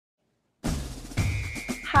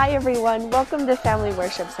Hi everyone, welcome to Family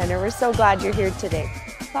Worship Center. We're so glad you're here today.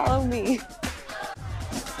 Follow me.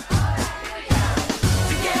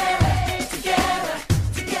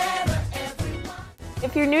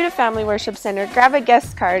 If you're new to Family Worship Center, grab a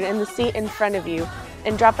guest card in the seat in front of you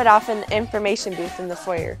and drop it off in the information booth in the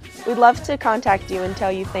foyer. We'd love to contact you and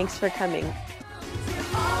tell you thanks for coming.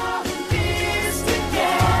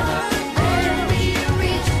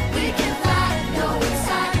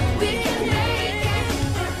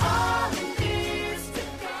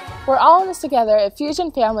 We're all in this together at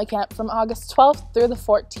Fusion Family Camp from August 12th through the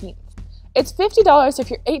 14th. It's $50 if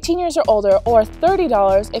you're 18 years or older, or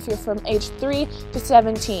 $30 if you're from age 3 to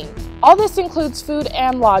 17. All this includes food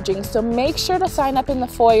and lodging, so make sure to sign up in the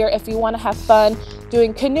foyer if you want to have fun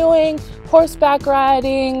doing canoeing, horseback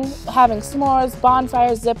riding, having s'mores,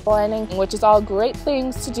 bonfires, zip lining, which is all great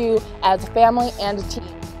things to do as a family and a team.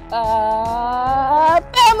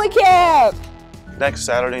 Family camp! Next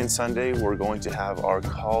Saturday and Sunday, we're going to have our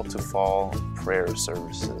Call to Fall prayer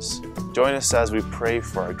services. Join us as we pray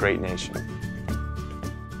for our great nation.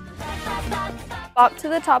 Walk to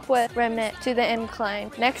the top with Remnant to the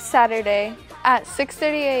incline next Saturday at 6:30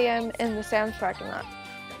 a.m. in the Sam's parking lot.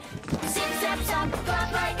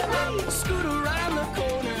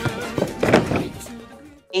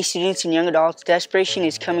 Hey students and young adults, Desperation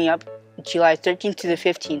is coming up July 13th to the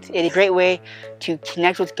 15th. It is a great way to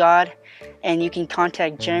connect with God, and you can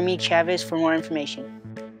contact Jeremy Chavez for more information.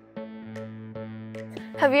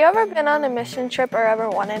 Have you ever been on a mission trip or ever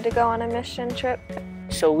wanted to go on a mission trip?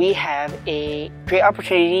 So we have a great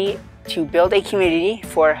opportunity to build a community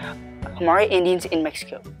for Hamara Indians in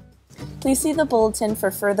Mexico. Please see the bulletin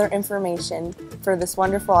for further information for this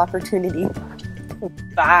wonderful opportunity.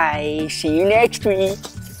 Bye. See you next week.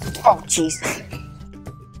 Oh, jeez.